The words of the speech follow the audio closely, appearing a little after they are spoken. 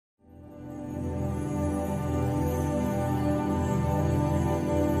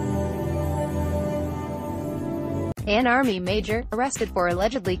An Army major, arrested for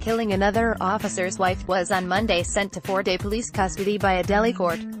allegedly killing another officer's wife, was on Monday sent to 4-day police custody by a Delhi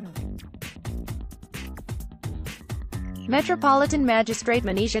court. Metropolitan Magistrate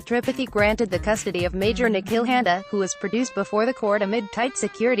Manisha Tripathy granted the custody of Major Nikhil Handa, who was produced before the court amid tight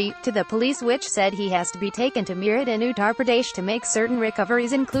security, to the police, which said he has to be taken to Meerut in Uttar Pradesh to make certain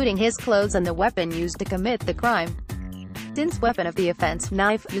recoveries, including his clothes and the weapon used to commit the crime. Since weapon of the offense,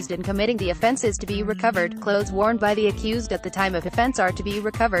 knife, used in committing the offense, is to be recovered, clothes worn by the accused at the time of offense are to be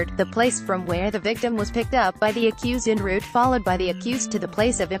recovered, the place from where the victim was picked up by the accused en route followed by the accused to the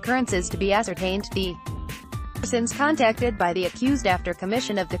place of occurrence is to be ascertained, the persons contacted by the accused after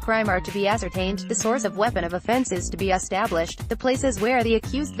commission of the crime are to be ascertained, the source of weapon of offense is to be established, the places where the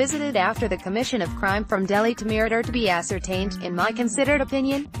accused visited after the commission of crime from Delhi to Meerut are to be ascertained. In my considered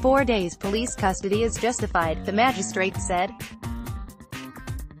opinion, 4 days police custody is justified, the magistrate said.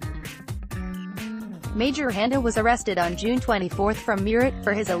 Major Handa was arrested on June 24 from Meerut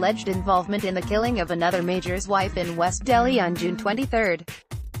for his alleged involvement in the killing of another major's wife in West Delhi on June 23.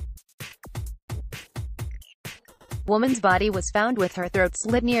 Woman's body was found with her throat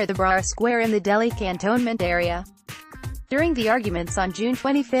slit near the Brar Square in the Delhi cantonment area. During the arguments on June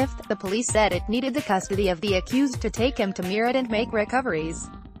 25, the police said it needed the custody of the accused to take him to Meerut and make recoveries.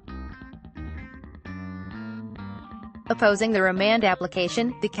 Opposing the remand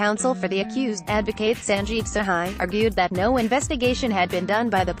application, the counsel for the accused, Advocate Sanjeev Sahai, argued that no investigation had been done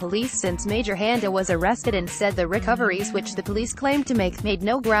by the police since Major Handa was arrested and said the recoveries which the police claimed to make made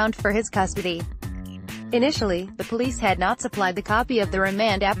no ground for his custody. Initially, the police had not supplied the copy of the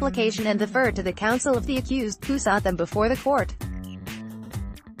remand application and deferred to the counsel of the accused, who sought them before the court.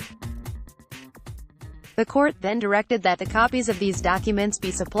 The court then directed that the copies of these documents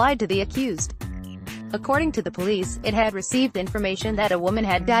be supplied to the accused. According to the police, it had received information that a woman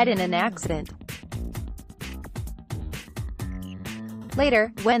had died in an accident.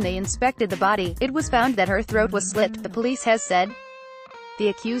 Later, when they inspected the body, it was found that her throat was slit, the police has said. The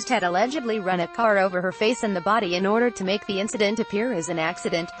accused had allegedly run a car over her face and the body in order to make the incident appear as an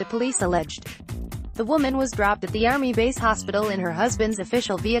accident, the police alleged. The woman was dropped at the Army base hospital in her husband's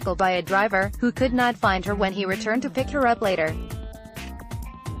official vehicle by a driver, who could not find her when he returned to pick her up later.